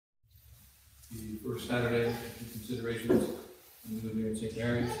the first Saturday of considerations. I'm going to be in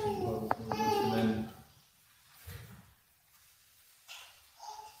Seminarians.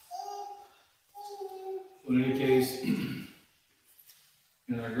 In any case, in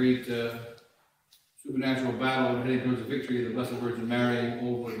our great supernatural battle heading towards the victory of the Blessed Virgin Mary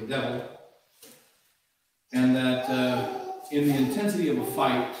over the devil, and that in the intensity of a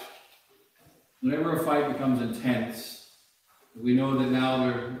fight, whenever a fight becomes intense, we know that now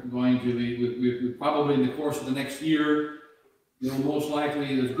they're going to be, we probably in the course of the next year, most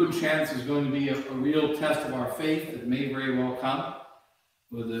likely there's a good chance there's going to be a real test of our faith that may very well come,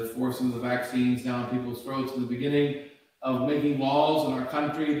 with the forcing of the vaccines down people's throats in the beginning of making laws in our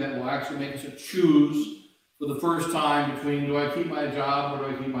country that will actually make us choose for the first time between, do I keep my job or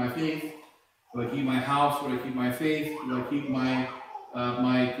do I keep my faith? Do I keep my house or do I keep my faith? Do I keep my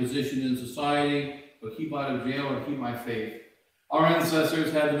my position in society? Do I keep out of jail or keep my faith? Our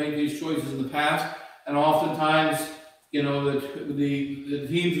ancestors had to make these choices in the past, and oftentimes, the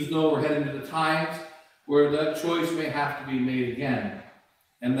teams as though we're heading to the times where that choice may have to be made again.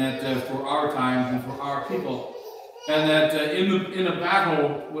 And that for our times and for our people, and that in a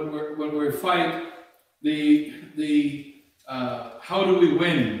battle when we fight, how do we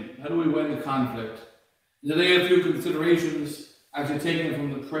win? How do we win the conflict? Today, a few considerations actually taken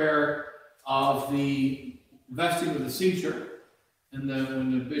from the prayer of the vesting of the cincture, and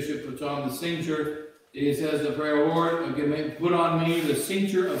when the bishop puts on the cincture, he says the prayer, Lord, put on me the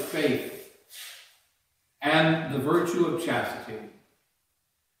cincture of faith and the virtue of chastity.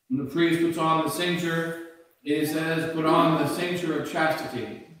 When the priest puts on the cincture, it says, put on the cincture of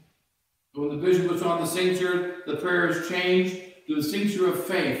chastity. When the bishop puts on the cincture, the prayer is changed to the cincture of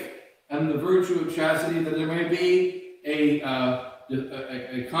faith and the virtue of chastity, that there may be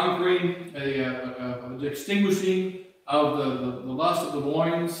a conquering, an extinguishing of the lust of the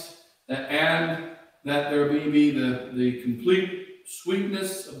loins, and that there may be the complete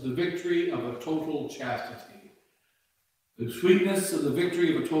sweetness of the victory of a total chastity. The sweetness of the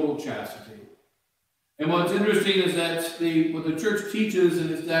victory of a total chastity. And what's interesting is that what the church teaches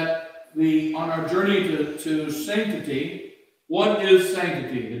is that on our journey to sanctity, what is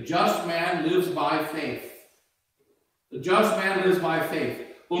sanctity? The just man lives by faith. The just man lives by faith.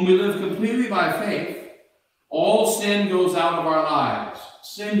 When we live completely by faith, all sin goes out of our lives.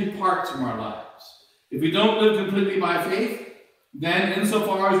 Sin departs from our lives. If we don't live completely by faith, then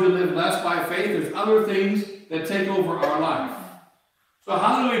insofar as we live less by faith, there's other things that take over our life. So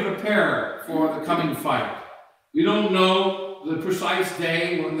how do we prepare for the coming fight? We don't know the precise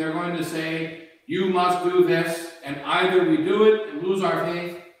day when they're going to say, you must do this, and either we do it and lose our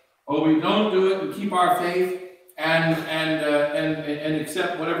faith, or we don't do it and keep our faith and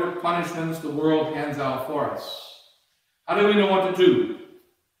accept whatever punishments the world hands out for us. How do we know what to do?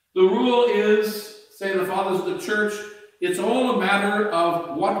 The rule is, say the fathers of the church, it's all a matter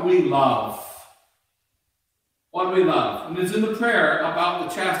of what we love. What we love. And it's in the prayer about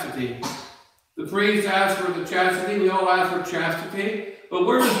the chastity. The priest asks for the chastity. We all ask for chastity. But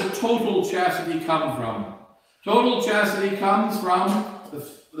where does the total chastity come from? Total chastity comes from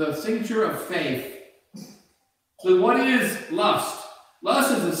the cincture of faith. So what is lust?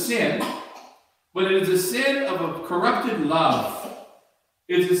 Lust is a sin, but it is a sin of a corrupted love.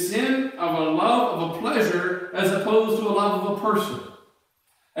 It's a sin of a love of a pleasure as opposed to a love of a person.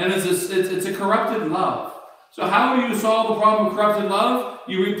 And it's a corrupted love. So how do you solve the problem of corrupted love?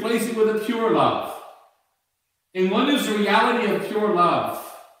 You replace it with a pure love. And what is the reality of pure love?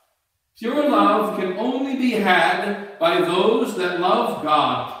 Pure love can only be had by those that love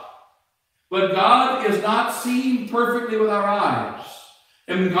God. But God is not seen perfectly with our eyes.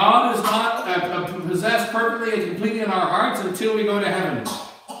 And God is not possessed perfectly and completely in our hearts until we go to heaven.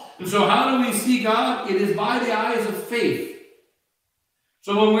 And so how do we see God? It is by the eyes of faith.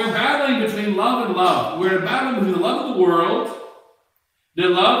 So when we're battling between love and love, we're battling between the love of the world, the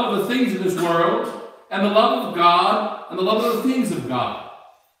love of the things of this world, and the love of God, and the love of the things of God.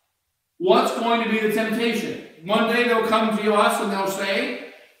 What's going to be the temptation? One day they'll come to us and they'll say,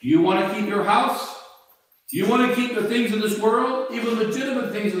 do you want to keep your house? Do you want to keep the things of this world? Even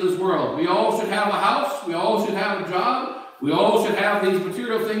legitimate things of this world. We all should have a house. We all should have a job. We all should have these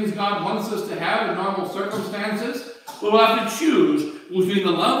material things God wants us to have in normal circumstances. We'll have to choose between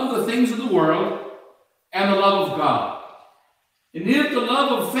the love of the things of the world and the love of God. And if the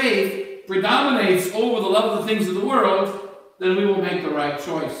love of faith predominates over the love of the things of the world, then we will make the right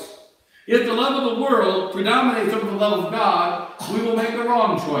choice. If the love of the world predominates over the love of God, we will make the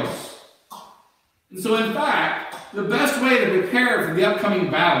wrong choice. And so in fact, the best way to prepare for the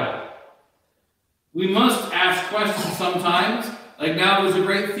upcoming battle, we must ask questions sometimes, like now there's a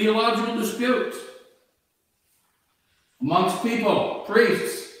great theological dispute. amongst people,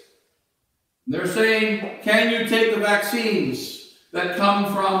 priests. They're saying, can you take the vaccines that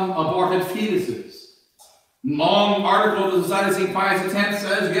come from aborted fetuses? Long article of the Society of St. Pius X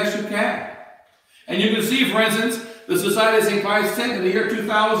says, yes, you can. And you can see, for instance, the Society of St. Pius X in the year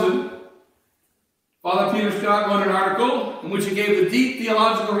 2000, Father Peter Scott wrote an article in which he gave the deep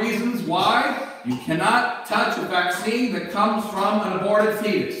theological reasons why you cannot touch a vaccine that comes from an aborted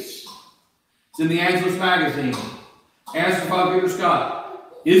fetus. It's in the Angelus magazine. Answer Father Peter Scott.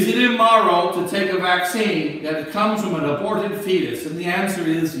 Is it immoral to take a vaccine that comes from an aborted fetus? And the answer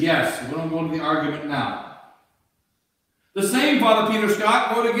is yes. We don't go into the argument now. The same Father Peter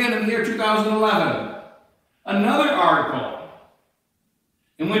Scott wrote again in the year 2011 another article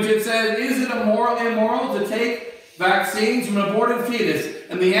in which it said, is it immoral to take vaccines from an aborted fetus?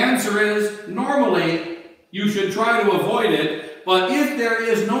 And the answer is, normally, you should try to avoid it, but if there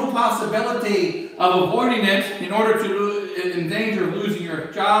is no possibility of avoiding it in order to, in danger of losing your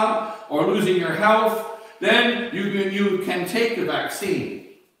job or losing your health, then you can take the vaccine.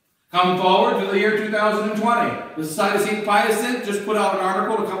 Come forward to the year 2020. The Society of St. Pius just put out an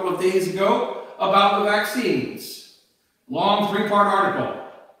article a couple of days ago about the vaccines. Long 3-part article.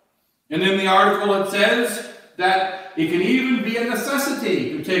 And in the article it says that it can even be a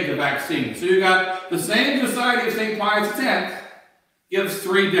necessity to take the vaccine. So you got the same Society of St. Pius X gives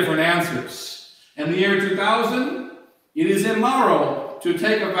 3 different answers. In the year 2000, it is immoral to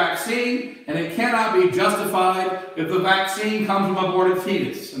take a vaccine, and it cannot be justified if the vaccine comes from aborted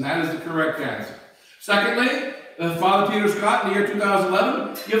fetus. And that is the correct answer. Secondly, Father Peter Scott in the year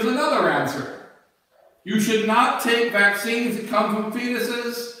 2011 gives another answer. You should not take vaccines that come from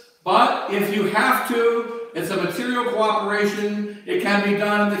fetuses, but if you have to, it's a material cooperation. It can be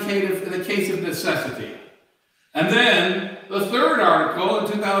done in the case of necessity. And then the third article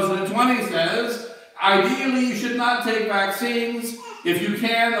in 2020 says, ideally you should not take vaccines. If you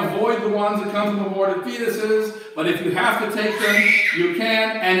can, avoid the ones that come from aborted fetuses. But if you have to take them, you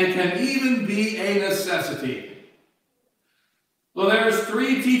can, and it can even be a necessity. So there's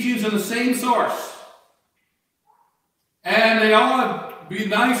 3 teachings in the same source. And they all have be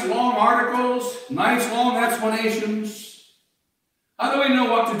nice long articles, nice long explanations. How do we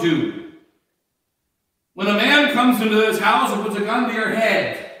know what to do? When a man comes into this house and puts a gun to your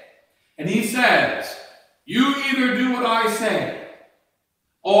head, and he says, you either do what I say,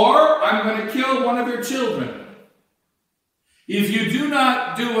 or I'm going to kill one of your children. If you do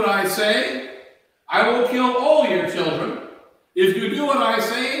not do what I say, I will kill all your children. If you do what I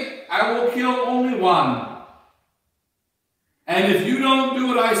say, I will kill only one. And if you don't do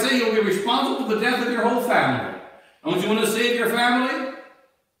what I say, you'll be responsible for the death of your whole family. Don't you want to save your family?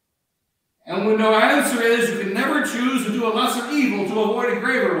 And when the answer is you can never choose to do a lesser evil to avoid a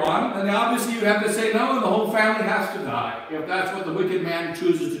graver one, then obviously you have to say no, and the whole family has to die, if that's what the wicked man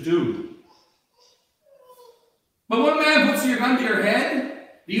chooses to do. But when a man puts your gun to your head,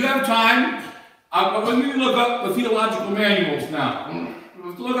 do you have time? When we look up the theological manuals now,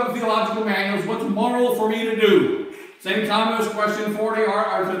 look up theological manuals, what's moral for me to do? St. Thomas, question 40,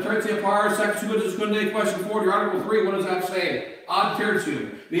 Tertia Par, Secundus Secundae, question 40, article 3, what does that say? Ad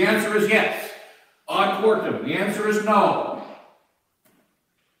tertium. The answer is yes. Ad quartum. The answer is no.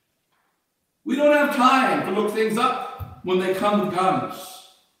 We don't have time to look things up when they come with guns.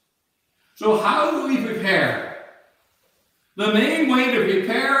 So how do we prepare? The main way to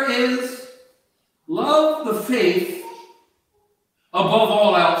prepare is love the faith above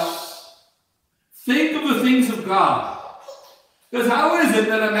all else. Think of the things of God. Because how is it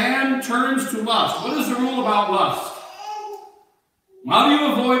that a man turns to lust? What is the rule about lust? How do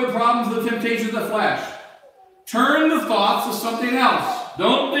you avoid the problems of the temptations of the flesh? Turn the thoughts to something else.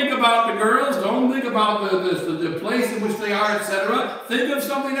 Don't think about the girls. Don't think about the place in which they are, etc. Think of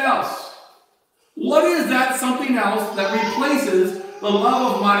something else. What is that something else that replaces the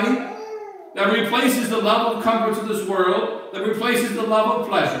love of money, that replaces the love of comforts of this world, that replaces the love of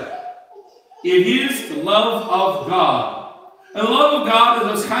pleasure? It is the love of God. And the love of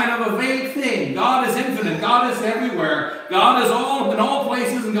God is kind of a vague thing. God is infinite. God is everywhere. God is all in all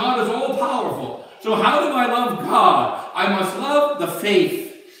places, and God is all powerful. So how do I love God? I must love the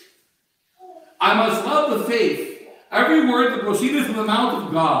faith. I must love the faith. Every word that proceedeth from the mouth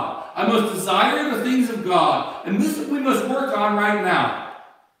of God. I must desire the things of God. And this we must work on right now.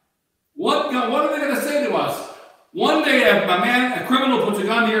 What are they going to say to us? One day a criminal puts a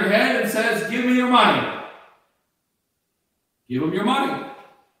gun to your head and says, give me your money. Give him your money.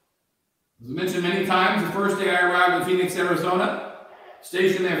 As I mentioned many times, the first day I arrived in Phoenix, Arizona,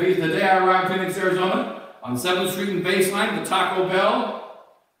 stationed there, the day I arrived in Phoenix, Arizona, on 7th Street and Baseline, the Taco Bell,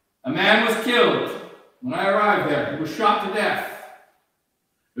 a man was killed. When I arrived there, he was shot to death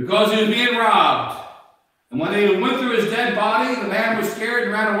because he was being robbed. And when they went through his dead body, the man was scared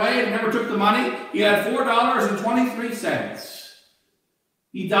and ran away and never took the money. He had $4.23.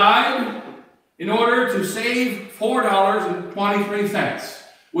 He died in order to save $4.23,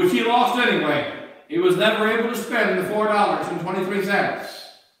 which he lost anyway. He was never able to spend the $4.23.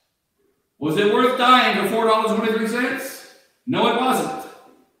 Was it worth dying for $4.23? No, it wasn't.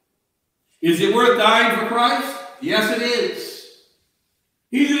 Is it worth dying for Christ? Yes, it is.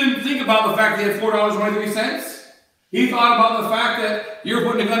 He didn't think about the fact that he had $4.23. He thought about the fact that you're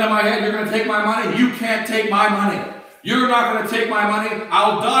putting a gun to my head, you're going to take my money. You can't take my money. You're not going to take my money.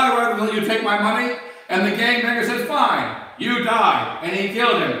 I'll die rather than you take my money. And the gangbanger says, fine, you die. And he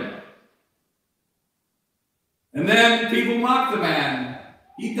killed him. And then people mocked the man.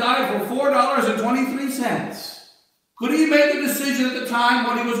 He died for $4.23. Could he make a decision at the time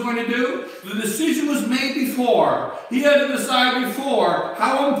what he was going to do? The decision was made before. He had to decide before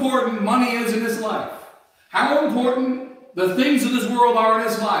how important money is in his life. How important the things of this world are in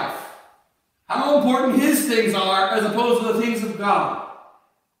his life. How important his things are as opposed to the things of God.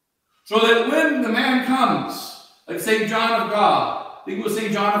 So that when the man comes, like St. John of God, I think it was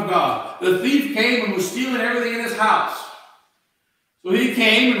St. John of God, the thief came and was stealing everything in his house. So he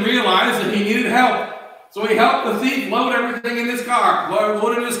came and realized that he needed help. So he helped the thief load everything in his car,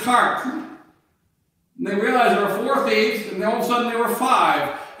 load in his cart. And they realized there were 4 thieves, and all of a sudden there were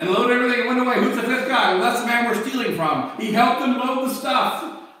 5. And loaded everything and went away. Who's the 5th guy? Well, that's the man we're stealing from. He helped them load the stuff.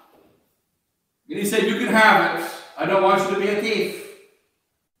 And he said, you can have it. I don't want you to be a thief.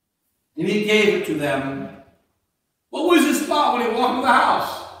 And he gave it to them. What was his thought when he walked into the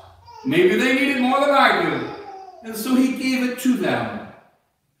house? Maybe they need it more than I do. And so he gave it to them.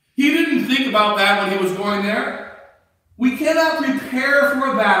 He didn't think about that when he was going there. We cannot prepare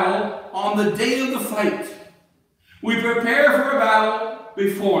for a battle on the day of the fight. We prepare for a battle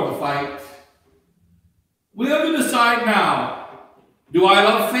before the fight. We have to decide now. Do I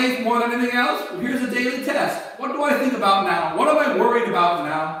love faith more than anything else? Well, here's a daily test. What do I think about now? What am I worried about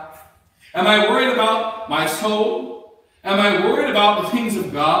now? Am I worried about my soul? Am I worried about the things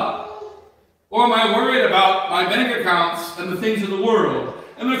of God? Or am I worried about my bank accounts and the things of the world?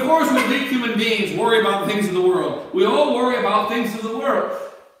 And of course, we weak human beings worry about the things of the world. We all worry about things of the world.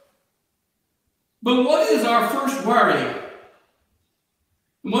 But what is our first worry?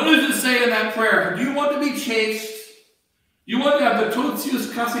 What does it say in that prayer? Do you want to be chaste? You want to have the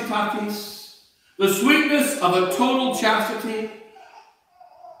totius casitatis, the sweetness of a total chastity?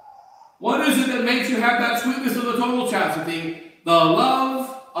 What is it that makes you have that sweetness of the total chastity? The love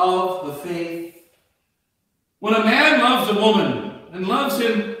of the faith. When a man loves a woman and loves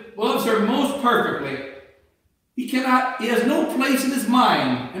her most perfectly, he has no place in his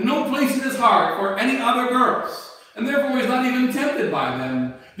mind and no place in his heart for any other girls. And therefore he's not even tempted by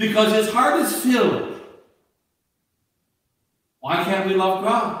them, because his heart is filled. Why can't we love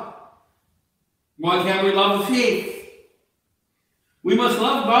God? Why can't we love the faith? We must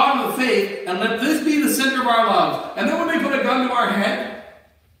love God and the faith, and let this be the center of our love. And then when they put a gun to our head,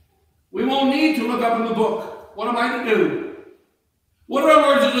 we won't need to look up in the book. What am I to do? What did our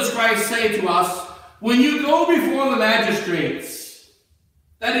Lord Jesus Christ say to us? When you go before the magistrates,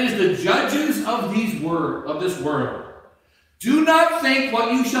 that is the judges of this world, do not think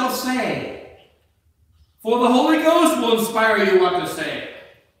what you shall say, for the Holy Ghost will inspire you what to say.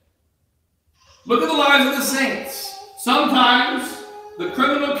 Look at the lives of the saints. Sometimes the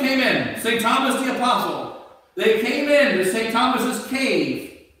criminal came in, St. Thomas the Apostle. They came into St. Thomas's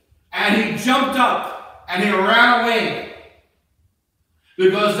cave, and he jumped up, and he ran away.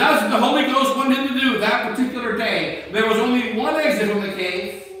 Because that's what the Holy Ghost wanted him to do that particular day. There was only one exit from the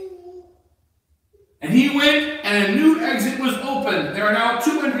cave. And he went, and a new exit was open. There are now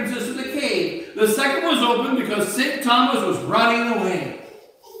 2 entrances to the cave. The second was open because St. Thomas was running away.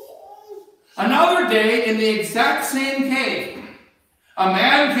 Another day, in the exact same cave, a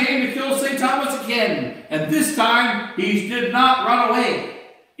man came to kill St. Thomas again. And this time, he did not run away.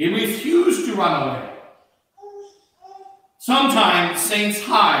 He refused to run away. Sometimes saints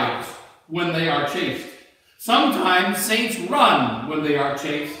hide when they are chased. Sometimes saints run when they are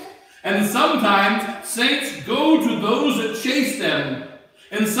chased. And sometimes saints go to those that chase them.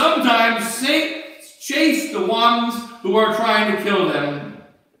 And sometimes saints chase the ones who are trying to kill them.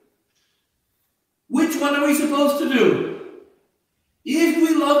 Which one are we supposed to do? If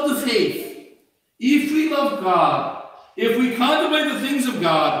we love the faith, if we love God, if we contemplate the things of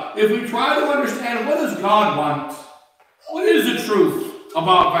God, if we try to understand what does God want, what is the truth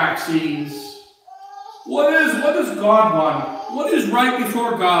about vaccines? What does God want? what is right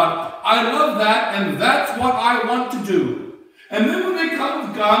before God. I love that, and that's what I want to do. And then when they come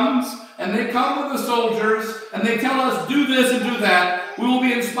with guns, and they come with the soldiers, and they tell us, do this and do that, we will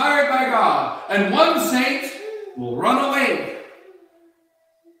be inspired by God. And one saint will run away.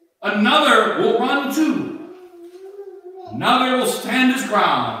 Another will run too. Another will stand his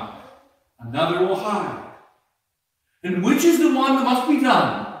ground. Another will hide. And which is the one that must be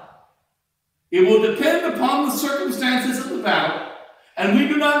done? It will depend upon the circumstances of the battle, and we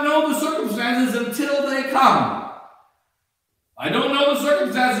do not know the circumstances until they come. I don't know the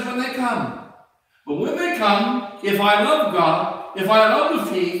circumstances when they come. But when they come, if I love God, if I love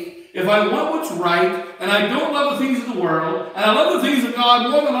the faith, if I want what's right, and I don't love the things of the world, and I love the things of God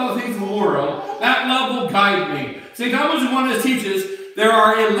more than other things of the world, that love will guide me. St. Thomas Aquinas teaches there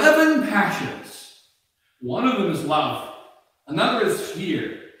are 11 passions. One of them is love. Another is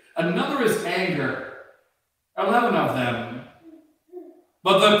fear. Another is anger. 11 of them.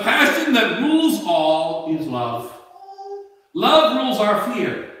 But the passion that rules all is love. Love rules our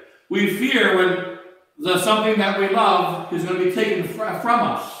fear. We fear when something that we love is going to be taken from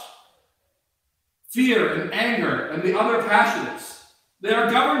us. Fear and anger and the other passions, they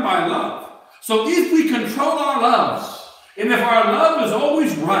are governed by love. So if we control our loves, and if our love is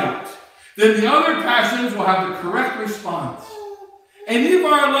always right, then the other passions will have the correct response. And if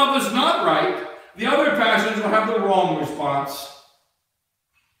our love is not right, the other passions will have the wrong response.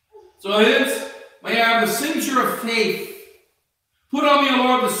 So it is, may I have the cincture of faith. Put on me, O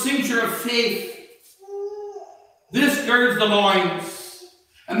Lord, the cincture of faith. This girds the loins.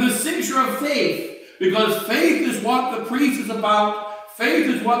 And the cincture of faith, because faith is what the priest is about. Faith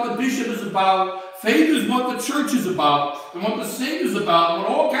is what the bishop is about. Faith is what the church is about. And what the saint is about. What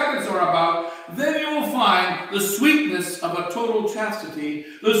all Catholics are about. Then you will find the sweetness of a total chastity.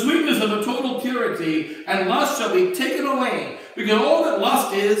 The sweetness of a total purity. And lust shall be taken away. Because all that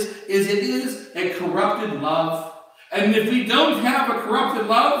lust is it is a corrupted love. And if we don't have a corrupted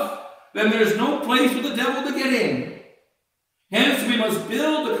love, then there's no place for the devil to get in. Hence, we must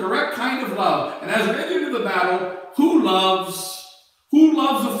build the correct kind of love. And as we enter into the battle, who loves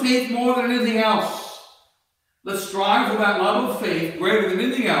the faith more than anything else? Let's strive for that love of faith greater than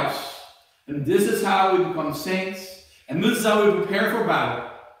anything else. And this is how we become saints. And this is how we prepare for battle.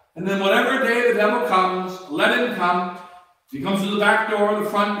 And then whatever day the devil comes, let him come. If he comes through the back door, the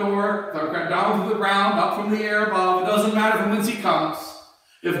front door, down to the ground, up from the air above, it doesn't matter from whence he comes.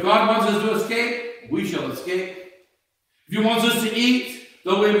 If God wants us to escape, we shall escape. If he wants us to eat,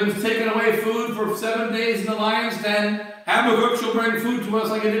 though we've been taken away food for 7 days in the lion's den, Habakkuk shall bring food to us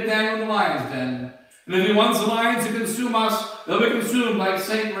like he did Daniel in the lion's den. And if he wants the lions to consume us, they'll be consumed like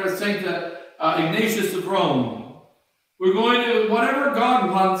Saint Ignatius of Rome. We're going to, whatever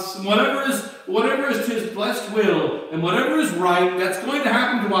God wants, and whatever is his blessed will, and whatever is right, that's going to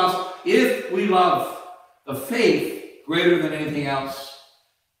happen to us if we love the faith greater than anything else.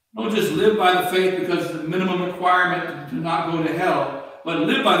 Don't just live by the faith because it's the minimum requirement to not go to hell, but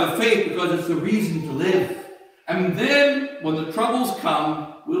live by the faith because it's the reason to live. And then, when the troubles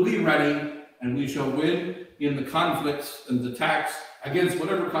come, we'll be ready, and we shall win in the conflicts and the attacks, against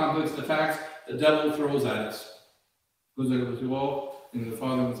whatever conflicts, attacks the devil throws at us. Goes with you all, in the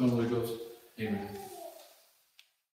Father, and the Son, and the Holy Ghost. Amen.